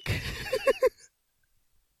sock?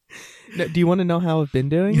 No, do you want to know how I've been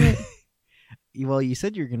doing it? Well, you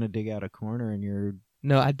said you're going to dig out a corner and you're...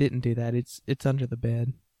 No, I didn't do that. It's under the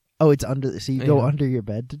bed. Oh, it's under... So you go Yeah. under your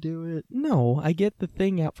bed to do it? No, I get the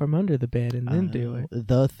thing out from under the bed and then do it.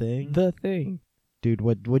 The thing? The thing. Dude,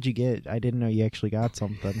 what'd you get? I didn't know you actually got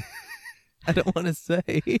something. I don't want to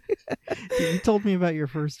say. You told me about your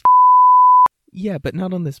first. Yeah, but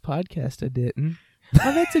not on this podcast. I didn't.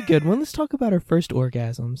 Oh, that's a good one. Let's talk about our first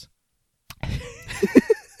orgasms.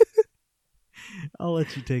 I'll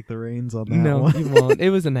let you take the reins on that No, one. you won't. It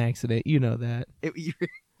was an accident. You know that.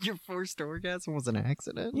 Your first orgasm was an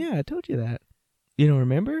accident? Yeah, I told you that. You don't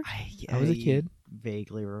remember? I was a kid.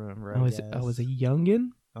 Vaguely remember. I was a youngin'.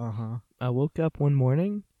 Uh-huh. I woke up one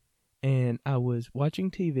morning, and I was watching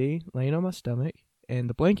TV, laying on my stomach, and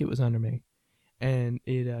the blanket was under me, and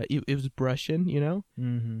it was brushing, you know.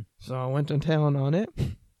 Mm-hmm. So I went to town on it,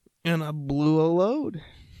 and I blew a load.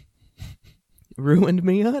 Ruined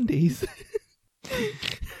me undies.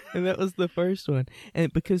 And that was the first one.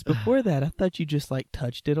 And because before that, I thought you just like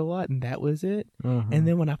touched it a lot, and that was it. Uh-huh. And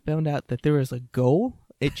then when I found out that there was a goal,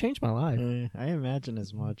 it changed my life. I imagine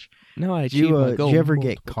as much. No, I achieved my goal. Did you ever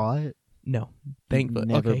get caught? No, thankfully.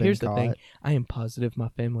 Never Okay, been here's the caught. thing. I am positive my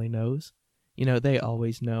family knows. You know, they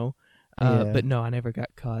always know. Yeah. But no, I never got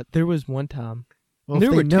caught. There was one time. Well, there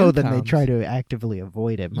if were they know, 10 then they times. try to actively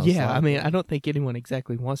avoid it. Most Yeah, I likely. mean, I don't think anyone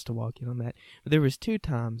exactly wants to walk in on that. But there was 2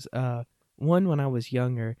 times. One when I was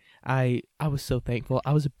younger, I was so thankful.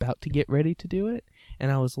 I was about to get ready to do it,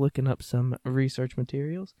 and I was looking up some research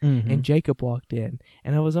materials, Mhm. and Jacob walked in,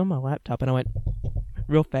 and I was on my laptop, and I went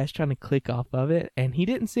real fast trying to click off of it, and he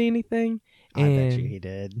didn't see anything. I bet And you he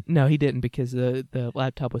did. no, he didn't, because the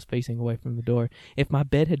laptop was facing away from the door. If my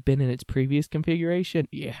bed had been in its previous configuration,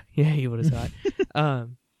 yeah, he would have saw it.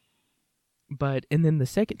 And then the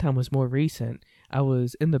second time was more recent. I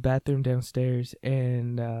was in the bathroom downstairs,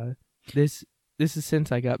 and this is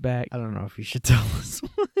since I got back. I don't know if you should tell us.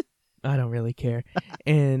 I don't really care.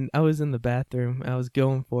 And I was in the bathroom. I was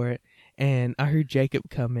going for it, and I heard Jacob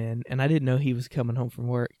come in, and I didn't know he was coming home from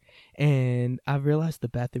work. And I realized the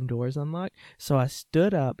bathroom door is unlocked, so I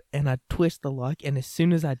stood up and I twisted the lock. And as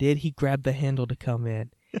soon as I did, he grabbed the handle to come in,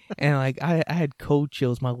 and like I had cold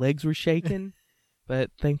chills. My legs were shaking, but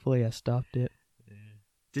thankfully I stopped it.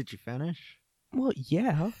 Did you finish? Well,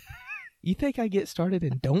 yeah. You think I get started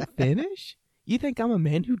and don't finish? You think I'm a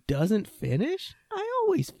man who doesn't finish? I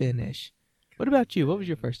always finish. What about you? What was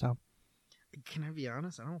your first time? Can I be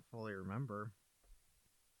honest? I don't fully remember.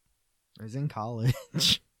 I was in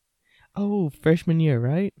college. Oh, freshman year,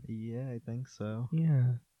 right? Yeah, I think so. Yeah.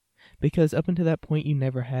 Because up until that point, you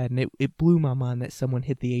never had, and it blew my mind that someone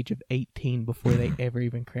hit the age of 18 before they ever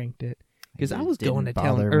even cranked it. Because I was going to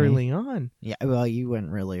town early on. Yeah, well, you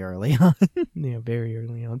went really early on. Yeah, very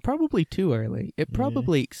early on. Probably too early. It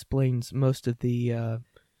probably explains most of the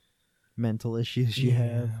mental issues you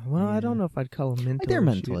have. Well, Yeah. I don't know if I'd call them mental They're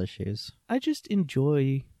issues. mental issues. I just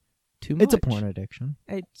enjoy too much. It's a porn addiction.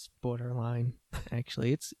 It's borderline,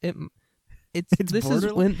 actually. It's This is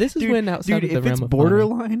when outside of the if realm it's of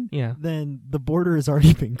borderline, yeah, then the border has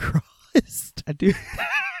already been crossed. I do.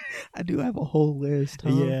 I do have a whole list. Huh?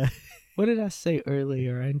 Yeah. What did I say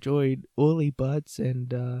earlier? I enjoyed oily butts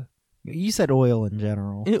and You said oil in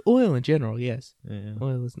general. oil in general. Yes, Yeah.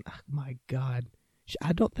 oil is. Oh, my God,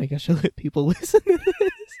 I don't think I should let people listen to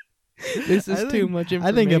this. This is too much information.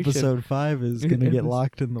 I think episode 5 is going to get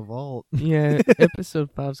locked in the vault. Yeah,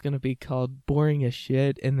 episode 5 is going to be called "Boring as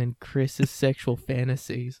Shit" and then Chris's sexual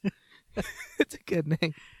fantasies. It's a good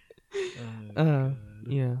name.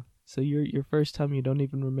 Yeah. So your first time you don't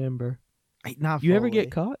even remember. Not You ever fully.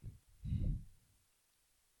 get caught?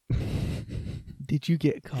 Did you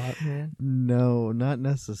get caught, man? No, not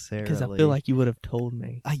necessarily. Because I feel like you would have told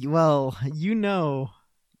me. Well, you know.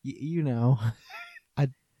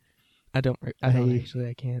 I don't actually.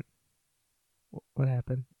 I can't. What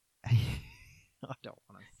happened? I don't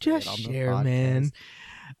want to Just share, man.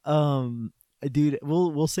 Dude,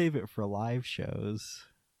 we'll save it for live shows.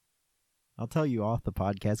 I'll tell you off the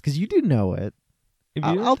podcast because you do know it.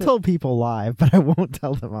 I'll tell people live, but I won't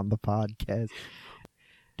tell them on the podcast.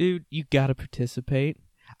 Dude, you gotta participate.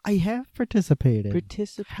 I have participated.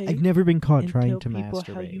 I've never been caught trying to masturbate.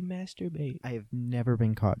 masturbate. How you masturbate. I have never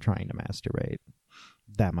been caught trying to masturbate.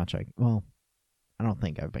 That much I don't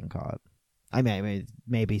think I've been caught. I mean,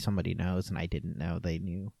 maybe somebody knows and I didn't know they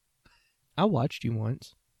knew. I watched you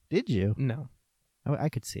once. Did you? No. I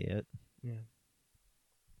could see it. Yeah.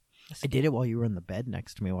 I did it while you were in the bed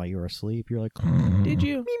next to me while you were asleep. You're like, did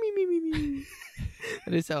you? Me.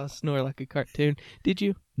 That is how I snore like a cartoon. Did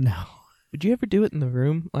you? No. Would you ever do it in the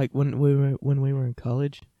room, like when we were in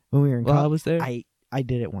college? When we were in college, I was there. I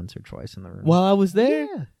did it once or twice in the room. While I was there,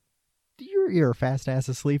 yeah. You're a fast ass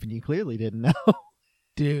asleep, and you clearly didn't know.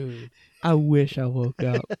 Dude, I wish I woke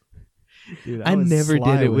up. Dude, I never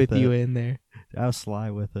did it with you in there. I was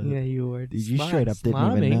sly with it. Yeah, you were. Dude, you straight up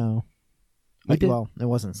didn't even know. Well, it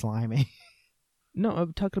wasn't slimy. No,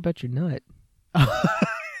 I'm talking about your nut.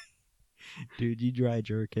 Dude, you dry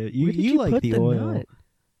jerk it. Where did You like put the oil. nut?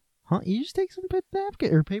 Huh? You just take some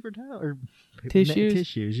napkin or paper towel or Tissues?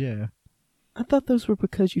 Tissues, yeah. I thought those were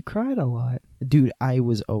because you cried a lot. Dude, I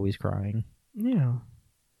was always crying. Yeah.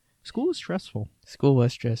 School was stressful. School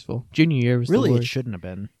was stressful. Junior year was really the it worst. shouldn't have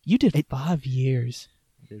been. You did 5 years.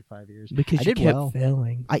 I did 5 years Because I you did kept well.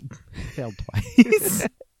 failing. I failed twice.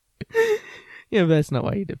 Yeah, but that's not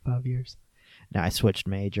why you did 5 years. No, I switched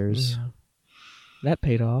majors. Yeah. That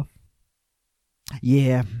paid off.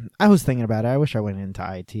 Yeah, I was thinking about it. I wish I went into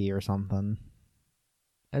IT or something.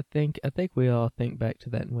 I think we all think back to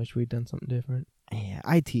that and wish we'd done something different. Yeah,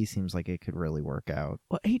 IT seems like it could really work out.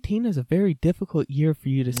 Well, 18 is a very difficult year for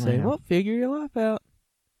you to say, Yeah. well, figure your life out.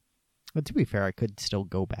 But to be fair, I could still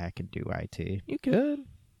go back and do IT. You could.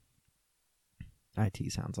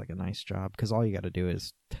 IT sounds like a nice job because all you got to do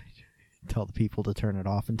is tell the people to turn it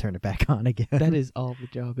off and turn it back on again. That is all the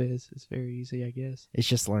job is. It's very easy, I guess. It's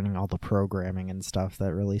just learning all the programming and stuff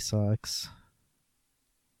that really sucks.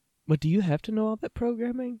 But do you have to know all that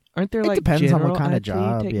programming? Aren't there It depends on what kind of IT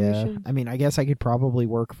job, yeah. technicians? I mean, I guess I could probably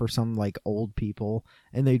work for some like old people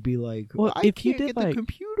and they'd be like, Well, I if you can't did, get the like-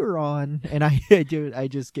 computer on. And I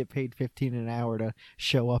just get paid $15 an hour to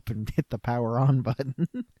show up and hit the power on button.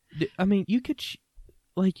 I mean, you could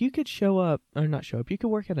show up, or not show up, you could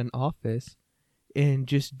work at an office and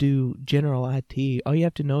just do general IT. All you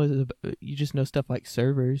have to know is you just know stuff like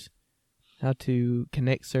servers, how to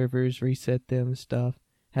connect servers, reset them, stuff,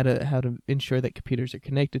 how to ensure that computers are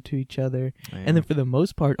connected to each other. And then for the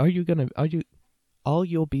most part, all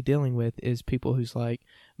you'll be dealing with is people who's like,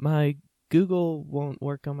 my Google won't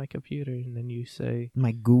work on my computer, and then you say,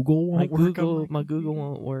 my Google won't work on my Google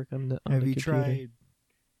won't work on the Have the you computer. tried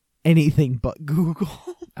anything but Google?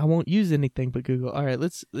 I won't use anything but Google. All right,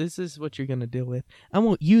 this is what you're going to deal with. I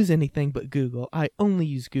won't use anything but Google. I only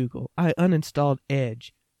use Google. I uninstalled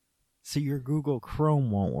Edge. So your Google Chrome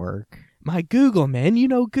won't work. My Google, man. You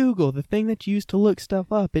know Google, the thing that you use to look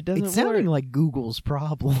stuff up. It doesn't It's sounding work. like Google's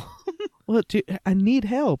problem. Well, I need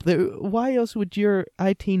help. Why else would your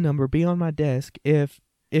IT number be on my desk if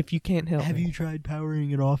you can't help Have me? you tried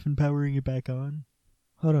powering it off and powering it back on?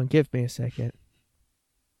 Hold on, give me a second.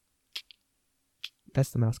 That's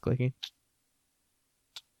the mouse clicking.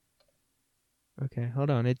 Okay, hold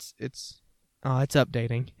on. It's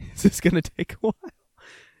updating. This is gonna take a while.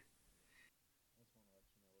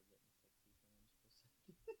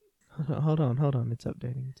 Hold on. It's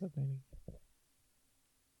updating.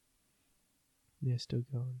 Yeah, still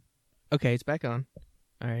going. Okay, it's back on.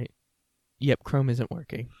 All right. Yep, Chrome isn't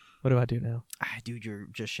working. What do I do now? Dude, you're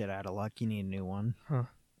just shit out of luck. You need a new one. Huh.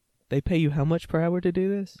 They pay you how much per hour to do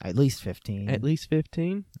this? At least 15. At least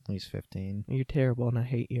 15? At least 15. You're terrible and I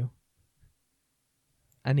hate you.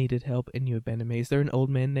 I needed help and you abandoned me. Is there an old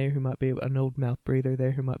man there who might be an old mouth breather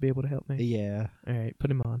there who might be able to help me? Yeah. All right, put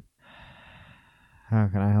him on. How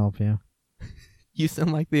can I help you? You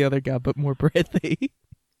sound like the other guy, but more breathy.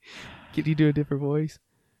 Can you do a different voice?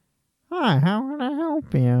 Hi, how can I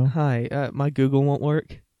help you? Hi, my Google won't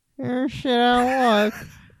work. You're shit out of luck.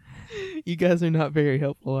 You guys are not very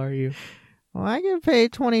helpful, are you? Well, I get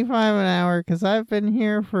paid $25 an hour because I've been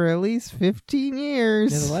here for at least 15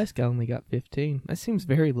 years. Yeah, the last guy only got 15. That seems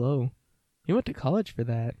very low. He went to college for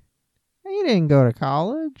that. He didn't go to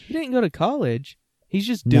college. He didn't go to college. He's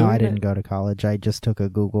just doing No, I it. didn't go to college. I just took a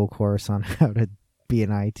Google course on how to be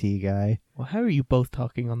an IT guy. Well, how are you both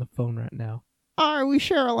talking on the phone right now? We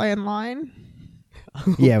share a landline.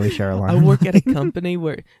 Yeah, we share a line. I work at a company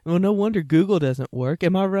where, well, no wonder Google doesn't work.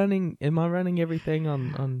 Am I running everything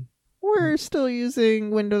on? We're still using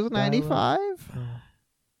Windows 95. Oh,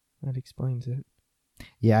 that explains it.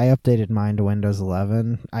 Yeah, I updated mine to Windows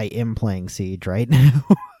 11. I am playing Siege right now.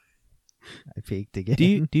 I peeked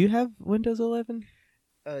again. Do you have Windows 11?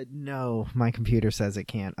 No, my computer says it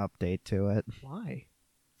can't update to it. Why?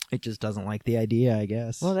 It just doesn't like the idea, I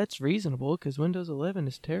guess. Well, that's reasonable because Windows 11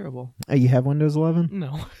 is terrible. You have Windows 11?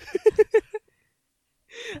 No.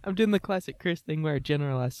 I'm doing the classic Kris thing where I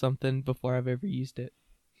generalize something before I've ever used it.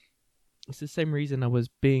 It's the same reason I was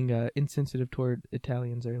being insensitive toward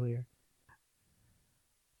Italians earlier.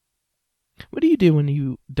 What do you do when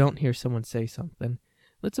you don't hear someone say something?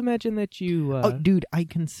 Let's imagine that you... Oh, dude, I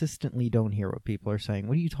consistently don't hear what people are saying.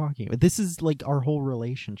 What are you talking about? This is like our whole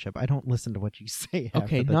relationship. I don't listen to what you say half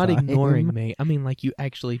Okay, of the not time. ignoring me. I mean, like you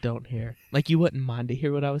actually don't hear. Like you wouldn't mind to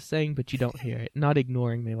hear what I was saying, but you don't hear it. Not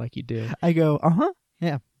ignoring me like you do. I go, uh-huh,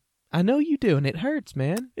 yeah. I know you do, and it hurts,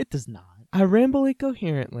 man. It does not. I ramble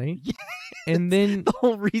incoherently, and then... The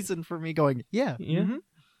whole reason for me going, yeah. Yeah? Mm-hmm,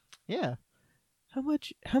 yeah. How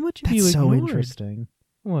much have That's you so ignored? interesting.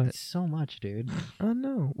 What? It's so much, dude. Oh,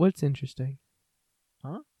 no. What's interesting?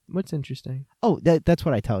 Huh? What's interesting? Oh, that's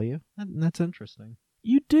what I tell you. That's interesting.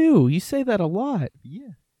 You do. You say that a lot. Yeah.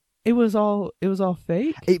 It was all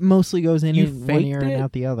fake? It mostly goes in You one faked ear it? and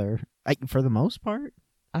out the other. For the most part.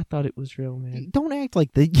 I thought it was real, man. Don't act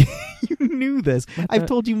like that. You knew this. I've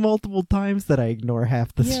told you multiple times that I ignore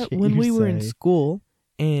half the shit when we were say. in school,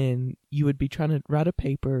 and you would be trying to write a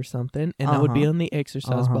paper or something, and I would be on the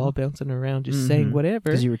exercise ball bouncing around just saying whatever.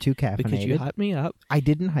 Because you were too caffeinated. Because you hyped me up. I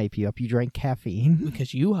didn't hype you up. You drank caffeine.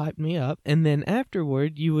 Because you hyped me up. And then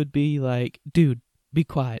afterward, you would be like, dude, be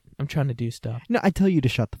quiet. I'm trying to do stuff. No, I tell you to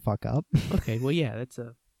shut the fuck up. Okay, well, yeah, that's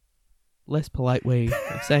a less polite way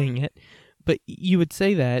of saying it. But you would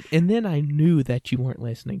say that, and then I knew that you weren't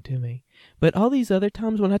listening to me. But all these other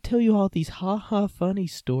times when I tell you all these ha-ha funny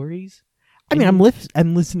stories... I mean, I'm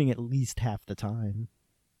listening at least half the time.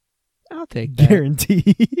 I'll take that.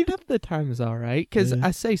 Guaranteed. Half the time is all right, because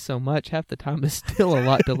I say so much, half the time is still a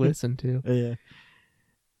lot to listen to. Yeah.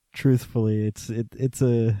 Truthfully, it's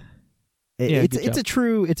a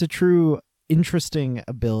true interesting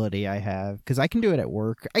ability I have, because I can do it at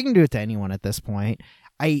work. I can do it to anyone at this point.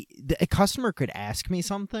 A customer could ask me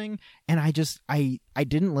something, and I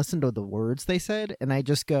didn't listen to the words they said, and I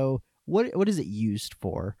just go, what is it used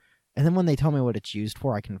for? And then when they tell me what it's used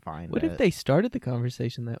for, I can find it. What if they started the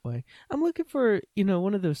conversation that way? I'm looking for,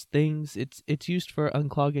 one of those things. It's used for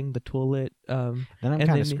unclogging the toilet. Then I'm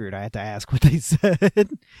kind of screwed. I have to ask what they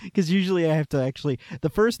said. Because usually I have to actually... The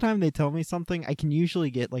first time they tell me something, I can usually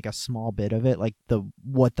get like a small bit of it, like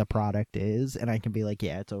what the product is, and I can be like,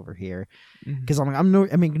 yeah, it's over here. Because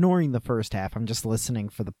I'm ignoring the first half. I'm just listening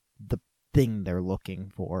for the thing they're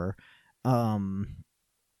looking for.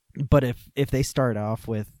 But if they start off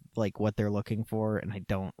with like what they're looking for and I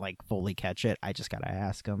don't like fully catch it, I just gotta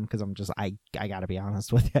ask them, because I gotta be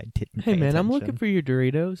honest with you, I didn't. Hey man, I'm looking for your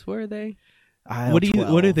Doritos. Where are they? Aisle what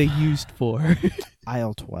 12. What are they used for?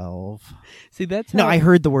 Aisle 12. See, that's no. I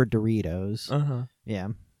heard the word Doritos. Yeah.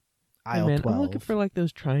 Aisle 12. I'm looking for like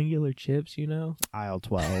those triangular chips. Aisle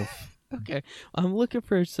 12. Okay, I'm looking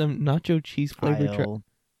for some nacho cheese flavor.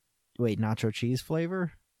 Wait, nacho cheese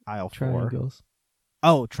flavor? Aisle 4. Triangles.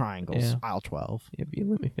 Oh, triangles. Yeah. Aisle 12. Yeah, but you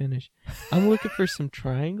let me finish. I'm looking for some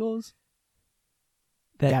triangles.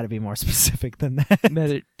 That gotta be more specific than that. That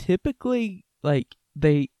are typically like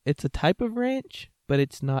it's a type of ranch, but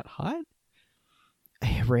it's not hot.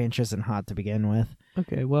 Ranch isn't hot to begin with.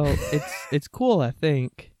 Okay, well, it's cool, I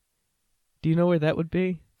think. Do you know where that would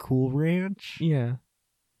be? Cool Ranch? Yeah.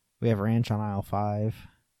 We have ranch on aisle 5.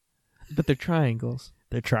 But they're triangles.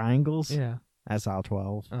 They're triangles? Yeah. That's aisle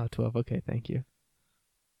 12. Oh, 12. Okay, thank you.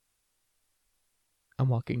 I'm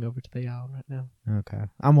walking over to the aisle right now. Okay.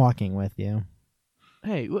 I'm walking with you.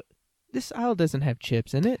 Hey, this aisle doesn't have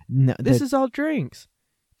chips in it. No, this is all drinks.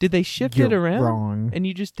 Did they shift it around? Wrong. And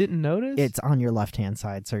you just didn't notice? It's on your left-hand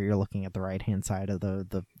side, so you're looking at the right-hand side of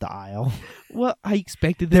the aisle. Well, I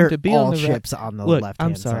expected them to be on the chips on the left-hand side.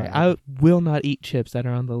 I'm sorry. I will not eat chips that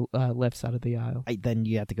are on the left side of the aisle. Then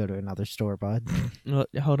you have to go to another store, bud. Well,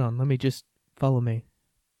 hold on. Let me just follow me.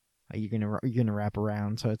 You're gonna wrap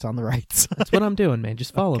around, so it's on the right side. That's what I'm doing, man.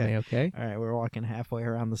 Just follow me, okay? All right, we're walking halfway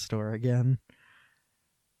around the store again.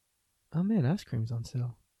 Oh man, ice cream's on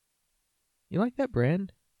sale. You like that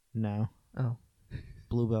brand? No. Oh,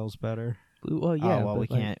 Bluebell's better. Well, yeah. Oh well, we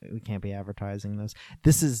can't be advertising this.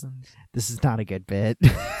 This is not a good bit.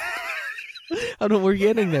 Hold on, we're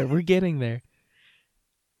getting there.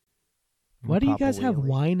 Why do you guys have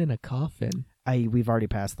wine in a coffin? We've already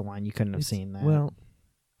passed the wine. You couldn't have seen that. Well,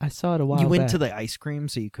 I saw it a while back. You went to the ice cream,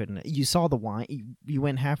 so you couldn't. You saw the wine. You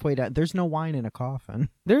went halfway down. There's no wine in a coffin.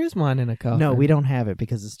 There is wine in a coffin. No, we don't have it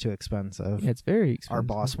because it's too expensive. Yeah, it's very expensive. Our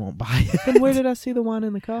boss won't buy it. Then where did I see the wine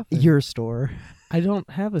in the coffin? Your store. I don't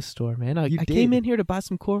have a store, man. I came in here to buy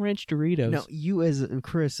some Cool Ranch Doritos. No, you as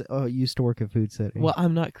Chris used to work at Food City. Well,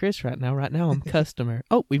 I'm not Chris right now. Right now, I'm customer.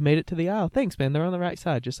 Oh, we've made it to the aisle. Thanks, man. They're on the right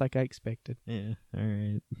side, just like I expected. Yeah, all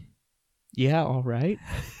right. Yeah, all right.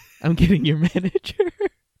 I'm getting your manager.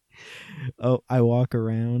 Oh, I walk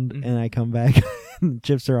around and I come back.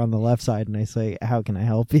 Chips are on the left side, and I say, "How can I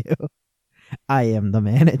help you?" I am the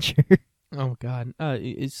manager. Oh God!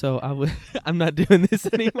 So I'm not doing this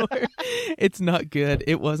anymore. It's not good.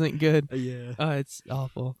 It wasn't good. Yeah. It's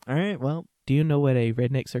awful. All right. Well, do you know what a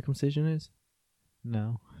redneck circumcision is?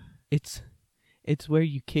 No. It's where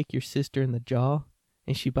you kick your sister in the jaw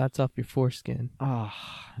and she bites off your foreskin. Oh,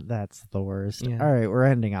 that's the worst. Yeah. All right, we're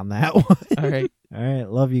ending on that one. All right. All right.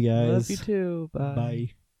 Love you guys. Love you too. Bye.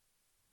 Bye.